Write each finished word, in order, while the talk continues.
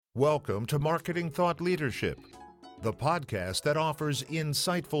Welcome to Marketing Thought Leadership, the podcast that offers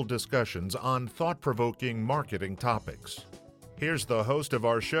insightful discussions on thought-provoking marketing topics. Here's the host of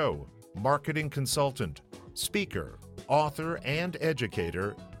our show, marketing consultant, speaker, author, and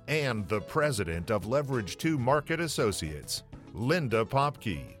educator, and the president of Leverage 2 Market Associates, Linda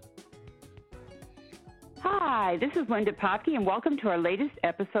Popke. Hi, this is Linda Popke, and welcome to our latest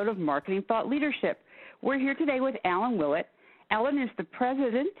episode of Marketing Thought Leadership. We're here today with Alan Willett. Alan is the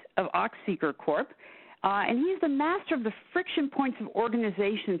president of OxSeeker Corp., and he's the master of the friction points of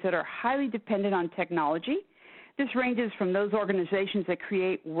organizations that are highly dependent on technology. This ranges from those organizations that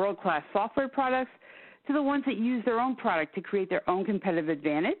create world-class software products to the ones that use their own product to create their own competitive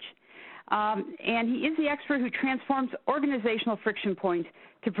advantage. And he is the expert who transforms organizational friction points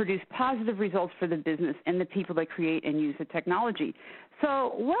to produce positive results for the business and the people that create and use the technology.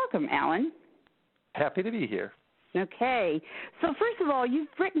 So welcome, Alan. Happy to be here. Okay. So first of all, you've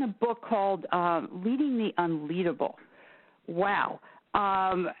written a book called Leading the Unleadable. Wow.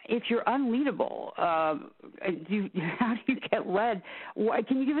 If you're unleadable, how do you get led?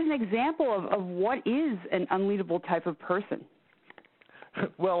 Can you give us an example of what is an unleadable type of person?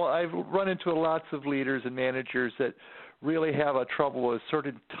 Well, I've run into lots of leaders and managers that really have a trouble with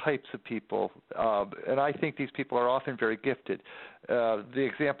certain types of people, and I think these people are often very gifted. The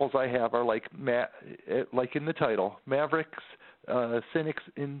examples I have are like in the title, Mavericks, Cynics,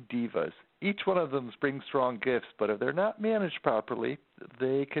 and Divas. Each one of them brings strong gifts, but if they're not managed properly,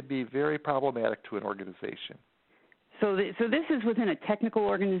 they can be very problematic to an organization. So this is within a technical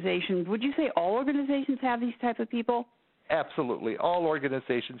organization. Would you say all organizations have these type of people? Absolutely. All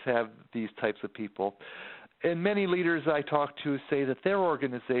organizations have these types of people. And many leaders I talk to say that their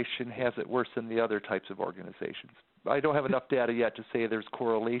organization has it worse than the other types of organizations. I don't have enough data yet to say there's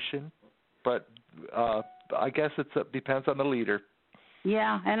correlation, but I guess it depends on the leader.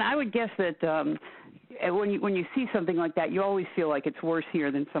 Yeah, and I would guess that when you see something like that, you always feel like it's worse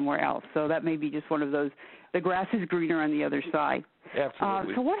here than somewhere else. So that may be just one of those, the grass is greener on the other side.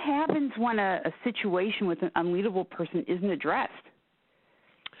 Absolutely. So what happens when a situation with an unleadable person isn't addressed?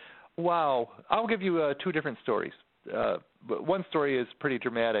 Wow. I'll give you two different stories. But one story is pretty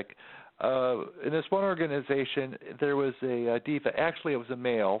dramatic. In this one organization, there was a diva. Actually, it was a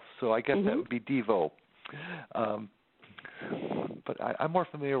male, so I guess that would be Devo. But I'm more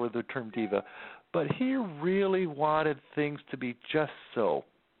familiar with the term diva. But he really wanted things to be just so.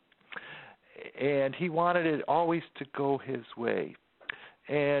 And he wanted it always to go his way.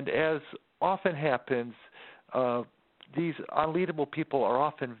 And as often happens, these unleadable people are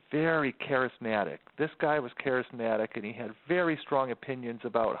often very charismatic. This guy was charismatic, and he had very strong opinions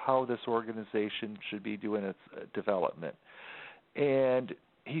about how this organization should be doing its development. And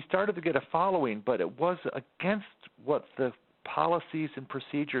he started to get a following, but it was against what the policies and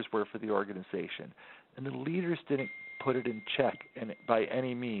procedures were for the organization. And the leaders didn't put it in check by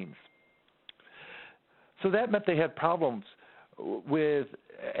any means. So that meant they had problems with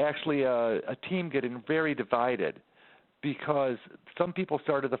actually a team getting very divided, because some people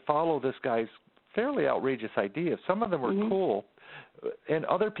started to follow this guy's fairly outrageous idea. Some of them were cool, and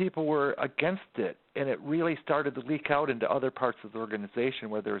other people were against it, and it really started to leak out into other parts of the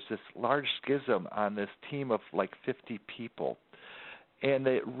organization where there was this large schism on this team of like 50 people, and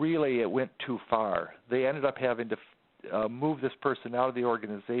it went too far. They ended up having to move this person out of the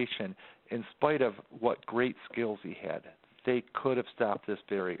organization in spite of what great skills he had. They could have stopped this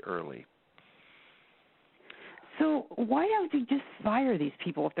very early. So why don't you just fire these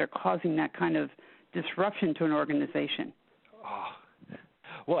people if they're causing that kind of disruption to an organization? Oh.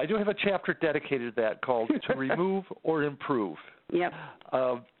 Well, I do have a chapter dedicated to that called To Remove or Improve. Yep.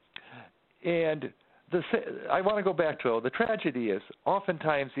 And I want to go back to the tragedy is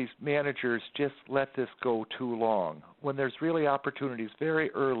oftentimes these managers just let this go too long when there's really opportunities very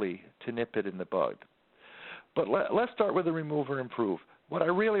early to nip it in the bud. But let's start with the remove or improve. What I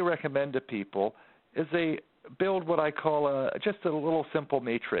really recommend to people is they build what I call just a little simple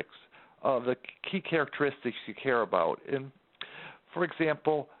matrix of the key characteristics you care about. And, for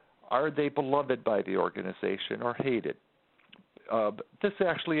example, are they beloved by the organization or hated? This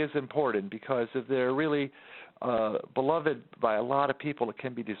actually is important because if they're really beloved by a lot of people, it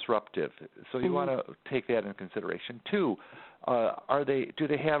can be disruptive. So you want to take that into consideration. Two, do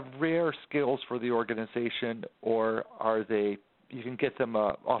they have rare skills for the organization, or are they? You can get them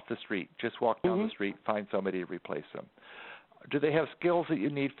off the street. Just walk down the street, find somebody to replace them. Do they have skills that you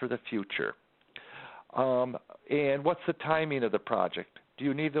need for the future? And what's the timing of the project? Do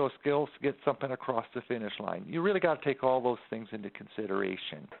you need those skills to get something across the finish line? You really got to take all those things into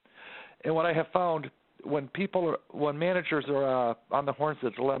consideration. And what I have found when managers are on the horns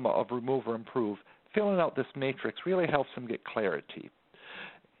of the dilemma of remove or improve, filling out this matrix really helps them get clarity.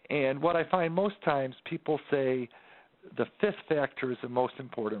 And what I find most times, people say the fifth factor is the most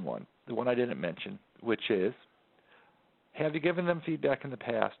important one, the one I didn't mention, which is, have you given them feedback in the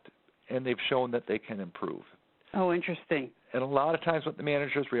past and they've shown that they can improve? Oh, interesting. And a lot of times what the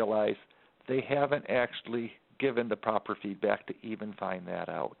managers realize, they haven't actually given the proper feedback to even find that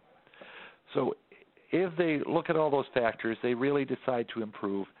out. So if they look at all those factors, they really decide to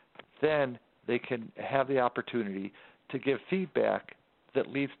improve, then they can have the opportunity to give feedback that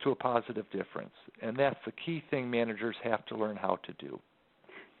leads to a positive difference. And that's the key thing managers have to learn how to do.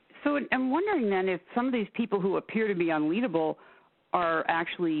 So I'm wondering then if some of these people who appear to be unleadable are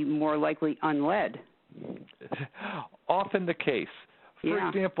actually more likely unled. Often the case. For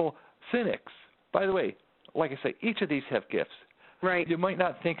example, cynics. By the way, like I say, each of these have gifts. Right. You might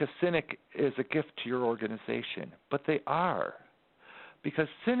not think a cynic is a gift to your organization, but they are. Because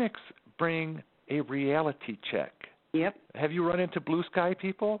cynics bring a reality check. Yep. Have you run into blue sky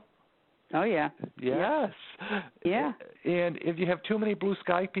people? Oh, yeah. Yes. Yeah. And if you have too many blue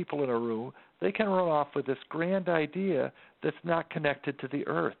sky people in a room, they can run off with this grand idea that's not connected to the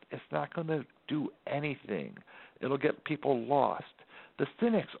earth. It's not going to do anything. It'll get people lost. The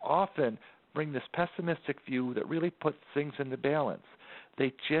cynics often bring this pessimistic view that really puts things into balance.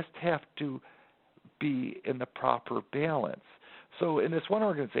 They just have to be in the proper balance. So in this one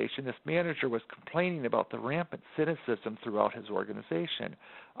organization, this manager was complaining about the rampant cynicism throughout his organization.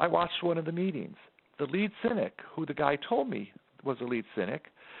 I watched one of the meetings. The lead cynic, who the guy told me was a lead cynic,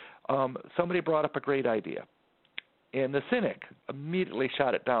 somebody brought up a great idea. And the cynic immediately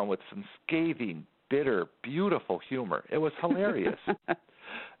shot it down with some scathing, bitter, beautiful humor. It was hilarious.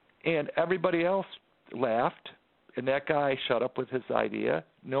 And everybody else laughed, and that guy shut up with his idea.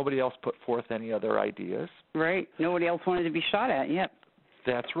 Nobody else put forth any other ideas. Right. Nobody else wanted to be shot at. Yep.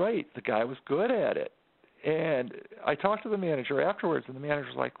 That's right. The guy was good at it. And I talked to the manager afterwards, and the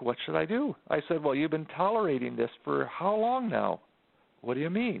manager's like, what should I do? I said, well, you've been tolerating this for how long now? What do you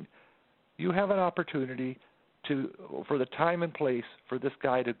mean? You have an opportunity for the time and place for this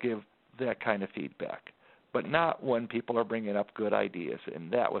guy to give that kind of feedback, but not when people are bringing up good ideas, and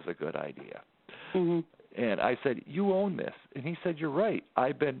that was a good idea. Mm-hmm. And I said, you own this. And he said, you're right.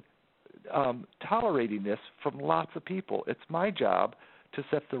 I've been tolerating this from lots of people. It's my job to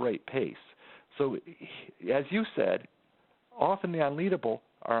set the right pace. So as you said, often the unleadable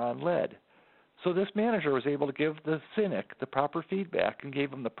are unled. So this manager was able to give the cynic the proper feedback and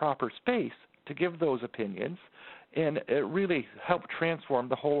gave him the proper space to give those opinions. And it really helped transform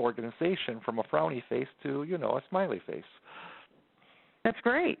the whole organization from a frowny face to, a smiley face. That's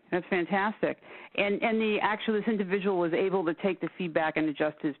great. That's fantastic. And this individual was able to take the feedback and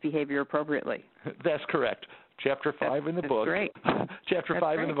adjust his behavior appropriately. That's correct. Chapter 5 in the book. Great. Chapter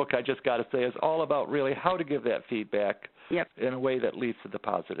 5 in the book, I just got to say, is all about really how to give that feedback in a way that leads to the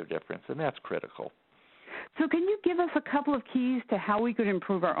positive difference, and that's critical. So can you give us a couple of keys to how we could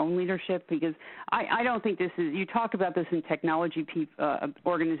improve our own leadership? Because I don't think this is – you talk about this in technology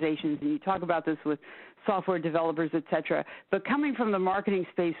organizations, and you talk about this with software developers, et cetera. But coming from the marketing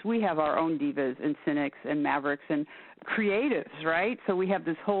space, we have our own divas and cynics and mavericks and creatives, right? So we have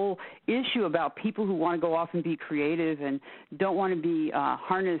this whole issue about people who want to go off and be creative and don't want to be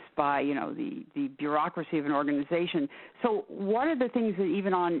harnessed by, the bureaucracy of an organization. So what are the things that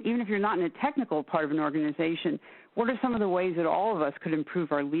even if you're not in a technical part of an organization, what are some of the ways that all of us could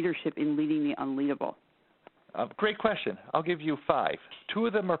improve our leadership in leading the unleadable? Great question. I'll give you 5. 2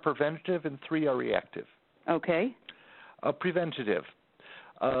 of them are preventative and 3 are reactive. Okay. Preventative.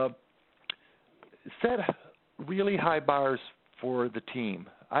 Set really high bars for the team.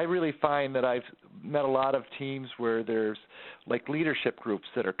 I really find that I've met a lot of teams where there's like leadership groups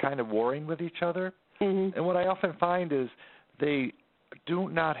that are kind of warring with each other. Mm-hmm. And what I often find is they do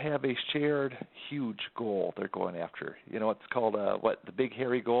not have a shared huge goal they're going after. It's called the big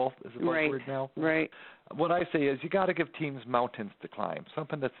hairy goal is the buzzword now. Right. What I say is you got to give teams mountains to climb,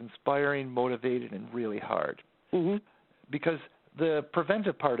 something that's inspiring, motivated, and really hard. Mm-hmm. Because the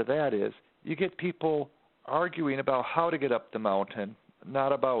preventive part of that is you get people arguing about how to get up the mountain,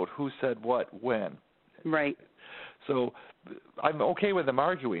 not about who said what when. Right. So I'm okay with them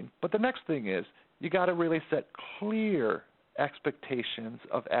arguing, but the next thing is you got to really set clear expectations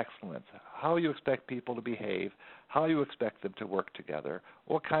of excellence, how you expect people to behave, how you expect them to work together,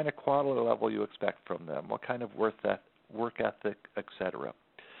 what kind of quality level you expect from them, what kind of work ethic, etc.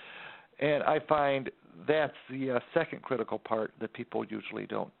 And I find that's the second critical part that people usually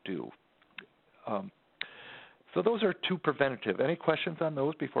don't do. So those are 2 preventative. Any questions on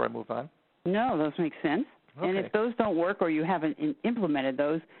those before I move on? No, those make sense. Okay. And if those don't work or you haven't implemented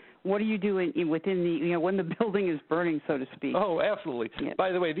those, what do you do within the, when the building is burning, so to speak? Oh, absolutely. Yep.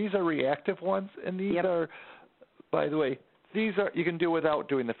 By the way, these are reactive ones, and these are, by the way, these are you can do without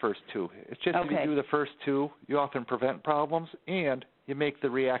doing the first two. It's just if you do the first two, you often prevent problems, and you make the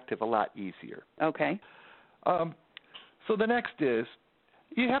reactive a lot easier. Okay. So the next is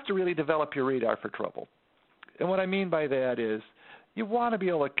you have to really develop your radar for trouble. And what I mean by that is you want to be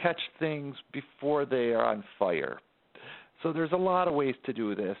able to catch things before they are on fire. So there's a lot of ways to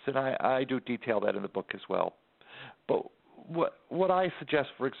do this, and I do detail that in the book as well. But what I suggest,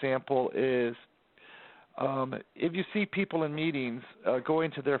 for example, is if you see people in meetings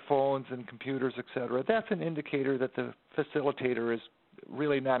going to their phones and computers, et cetera, that's an indicator that the facilitator is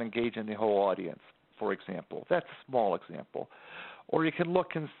really not engaging the whole audience, for example. That's a small example. Or you can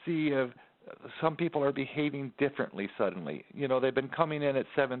look and see if some people are behaving differently suddenly. You know, they've been coming in at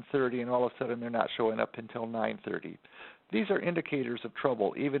 7:30 and all of a sudden they're not showing up until 9:30. These are indicators of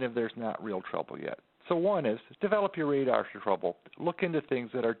trouble, even if there's not real trouble yet. So one is develop your radar for trouble. Look into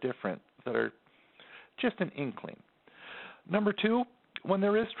things that are different, that are just an inkling. Number two, when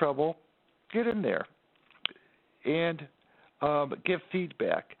there is trouble, get in there and give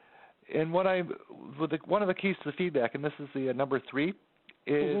feedback. And one of the keys to the feedback, and this is the number three,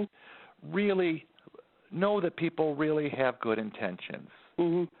 is really know that people really have good intentions.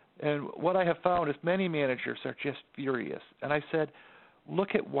 And what I have found is many managers are just furious. And I said,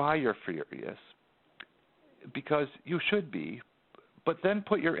 look at why you're furious, because you should be, but then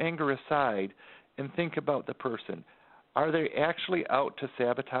put your anger aside and think about the person. Are they actually out to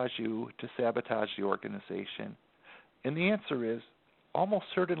sabotage you, to sabotage the organization? And the answer is almost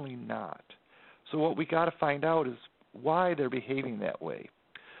certainly not. So what we got to find out is why they're behaving that way.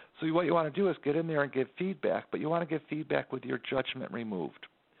 So what you want to do is get in there and give feedback, but you want to give feedback with your judgment removed.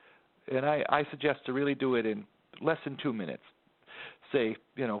 And I suggest to really do it in less than 2 minutes. Say,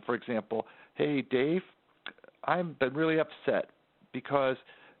 you know, for example, hey, Dave, I've been really upset because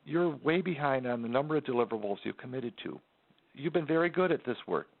you're way behind on the number of deliverables you committed to. You've been very good at this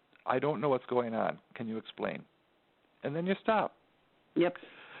work. I don't know what's going on. Can you explain? And then you stop. Yep.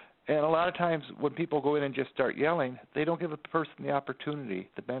 And a lot of times when people go in and just start yelling, they don't give the person the opportunity,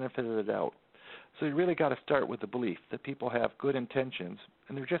 the benefit of the doubt. So you really got to start with the belief that people have good intentions,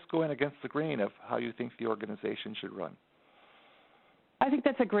 and they're just going against the grain of how you think the organization should run. I think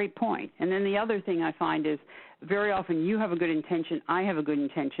that's a great point. And then the other thing I find is very often you have a good intention, I have a good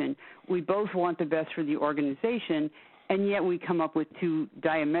intention. We both want the best for the organization, and yet we come up with two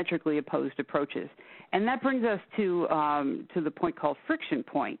diametrically opposed approaches. And that brings us to the point called friction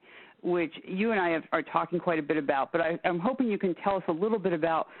point, which you and I are talking quite a bit about. But I'm hoping you can tell us a little bit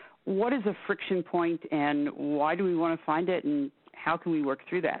about what is a friction point and why do we want to find it and how can we work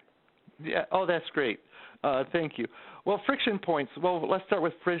through that? Yeah. Oh, that's great. Thank you. Well, friction points. Well, let's start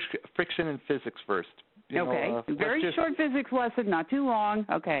with friction in physics first. Very short physics lesson, not too long.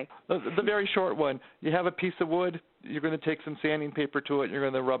 Okay. The very short one. You have a piece of wood. You're going to take some sanding paper to it, and you're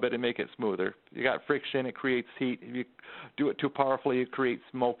going to rub it and make it smoother. You got friction. It creates heat. If you do it too powerfully, it creates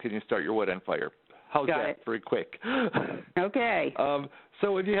smoke, and you start your wood on fire. How's that? Very quick. Okay.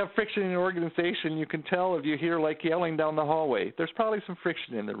 So if you have friction in an organization, you can tell if you hear like yelling down the hallway. There's probably some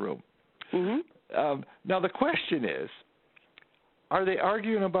friction in the room. Now the question is, are they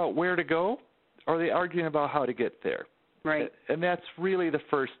arguing about where to go, or are they arguing about how to get there? Right. And that's really the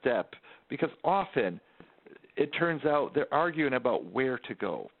first step, because often it turns out they're arguing about where to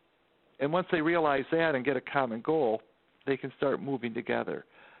go. And once they realize that and get a common goal, they can start moving together.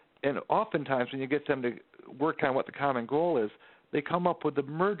 And oftentimes when you get them to work on what the common goal is, they come up with the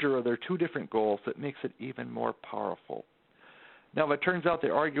merger of their two different goals that makes it even more powerful. Now, if it turns out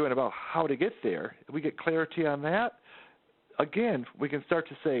they're arguing about how to get there, if we get clarity on that, again, we can start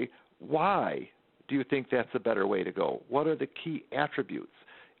to say, why do you think that's a better way to go? What are the key attributes?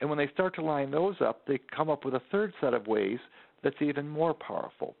 And when they start to line those up, they come up with a third set of ways that's even more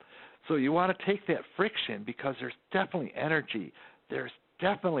powerful. So you want to take that friction because there's definitely energy, there's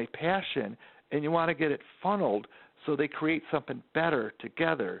definitely passion, and you want to get it funneled so they create something better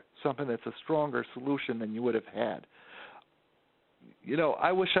together, something that's a stronger solution than you would have had. You know,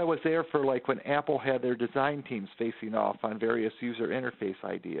 I wish I was there for like when Apple had their design teams facing off on various user interface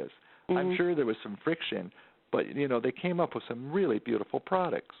ideas. I'm sure there was some friction, but, you know, they came up with some really beautiful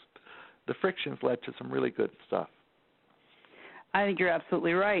products. The frictions led to some really good stuff. I think you're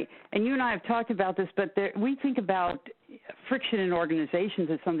absolutely right. And you and I have talked about this, but we think about friction in organizations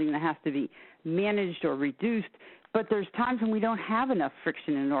as something that has to be managed or reduced, but there's times when we don't have enough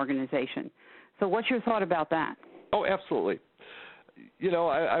friction in an organization. So what's your thought about that? Oh, absolutely.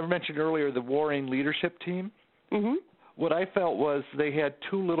 I mentioned earlier the warring leadership team. Mm-hmm. What I felt was they had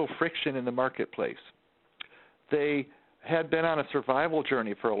too little friction in the marketplace. They had been on a survival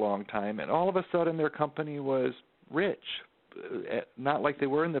journey for a long time, and all of a sudden their company was rich, not like they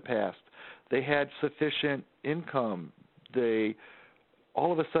were in the past. They had sufficient income. They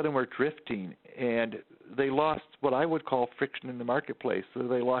all of a sudden were drifting, and they lost what I would call friction in the marketplace. So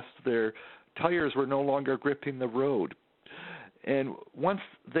they lost their tires were no longer gripping the road. And once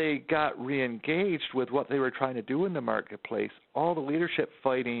they got re-engaged with what they were trying to do in the marketplace, all the leadership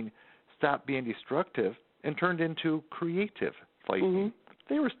fighting stopped being destructive and turned into creative fighting. Mm-hmm.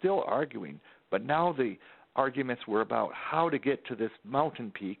 They were still arguing, but now the arguments were about how to get to this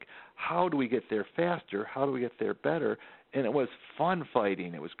mountain peak, how do we get there faster, how do we get there better, and it was fun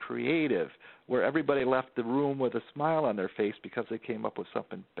fighting, it was creative, where everybody left the room with a smile on their face because they came up with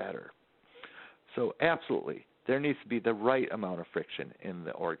something better. So absolutely, there needs to be the right amount of friction in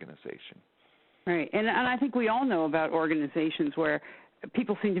the organization. Right, and I think we all know about organizations where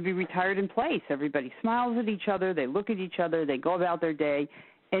people seem to be retired in place. Everybody smiles at each other, they look at each other, they go about their day,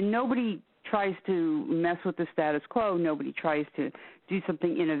 and nobody tries to mess with the status quo. Nobody tries to do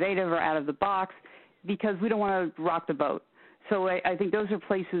something innovative or out of the box because we don't want to rock the boat. So I think those are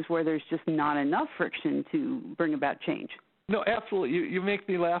places where there's just not enough friction to bring about change. No, absolutely. You make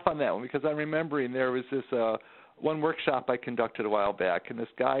me laugh on that one because I'm remembering there was this one workshop I conducted a while back, and this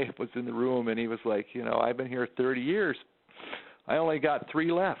guy was in the room, and he was like, I've been here 30 years. I only got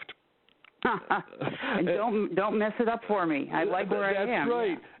 3 left. And don't mess it up for me. I like where I am. That's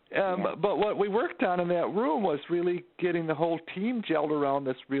right. But what we worked on in that room was really getting the whole team gelled around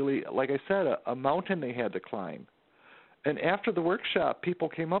this really, like I said, a mountain they had to climb. And after the workshop, people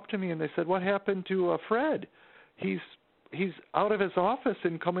came up to me and they said, "What happened to Fred? He's out of his office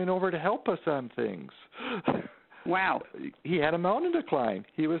and coming over to help us on things." Wow. He had a mountain to climb.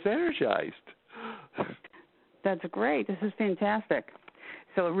 He was energized. That's great. This is fantastic.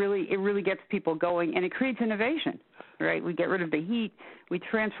 So it really gets people going, and it creates innovation, right? We get rid of the heat. We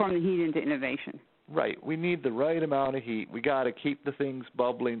transform the heat into innovation. Right. We need the right amount of heat. We got to keep the things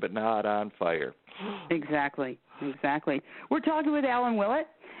bubbling but not on fire. Exactly. We're talking with Alan Willett.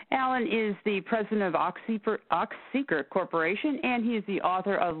 Alan is the president of Oxseeker Corporation, and he is the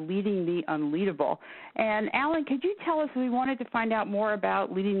author of Leading the Unleadable. And Alan, could you tell us, if we wanted to find out more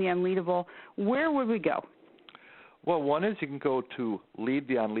about Leading the Unleadable, where would we go? Well, one is you can go to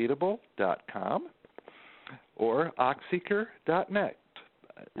leadtheunleadable.com or oxseeker.net.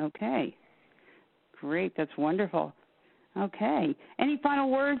 Okay. Great. That's wonderful. Okay. Any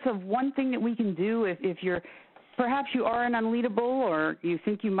final words of one thing that we can do if you're perhaps you are an unleadable, or you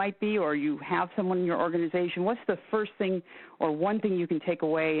think you might be, or you have someone in your organization? What's the first thing or one thing you can take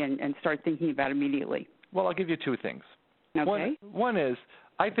away and start thinking about immediately? Well, I'll give you 2 things. Okay. One is,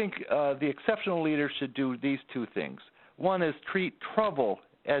 I think the exceptional leaders should do these 2 things. One is treat trouble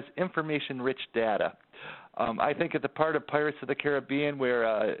as information-rich data. I think at the part of Pirates of the Caribbean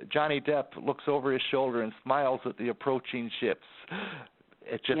where Johnny Depp looks over his shoulder and smiles at the approaching ships,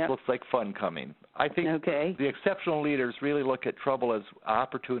 it just looks like fun coming. I think the exceptional leaders really look at trouble as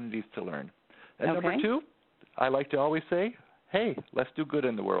opportunities to learn. And number 2, I like to always say, hey, let's do good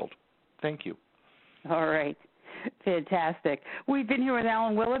in the world. Thank you. All right. Fantastic. We've been here with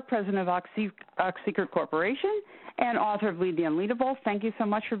Alan Willett, president of Oxseeker Corporation and author of Lead the Unleadable. Thank you so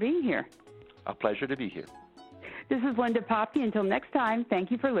much for being here. A pleasure to be here. This is Linda Popke. Until next time, thank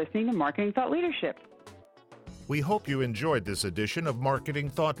you for listening to Marketing Thought Leadership. We hope you enjoyed this edition of Marketing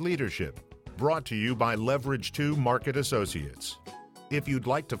Thought Leadership, brought to you by Leverage 2 Market Associates. If you'd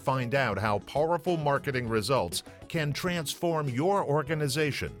like to find out how powerful marketing results can transform your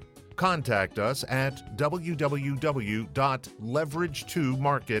organization, contact us at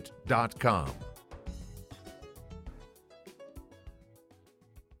www.leverage2market.com.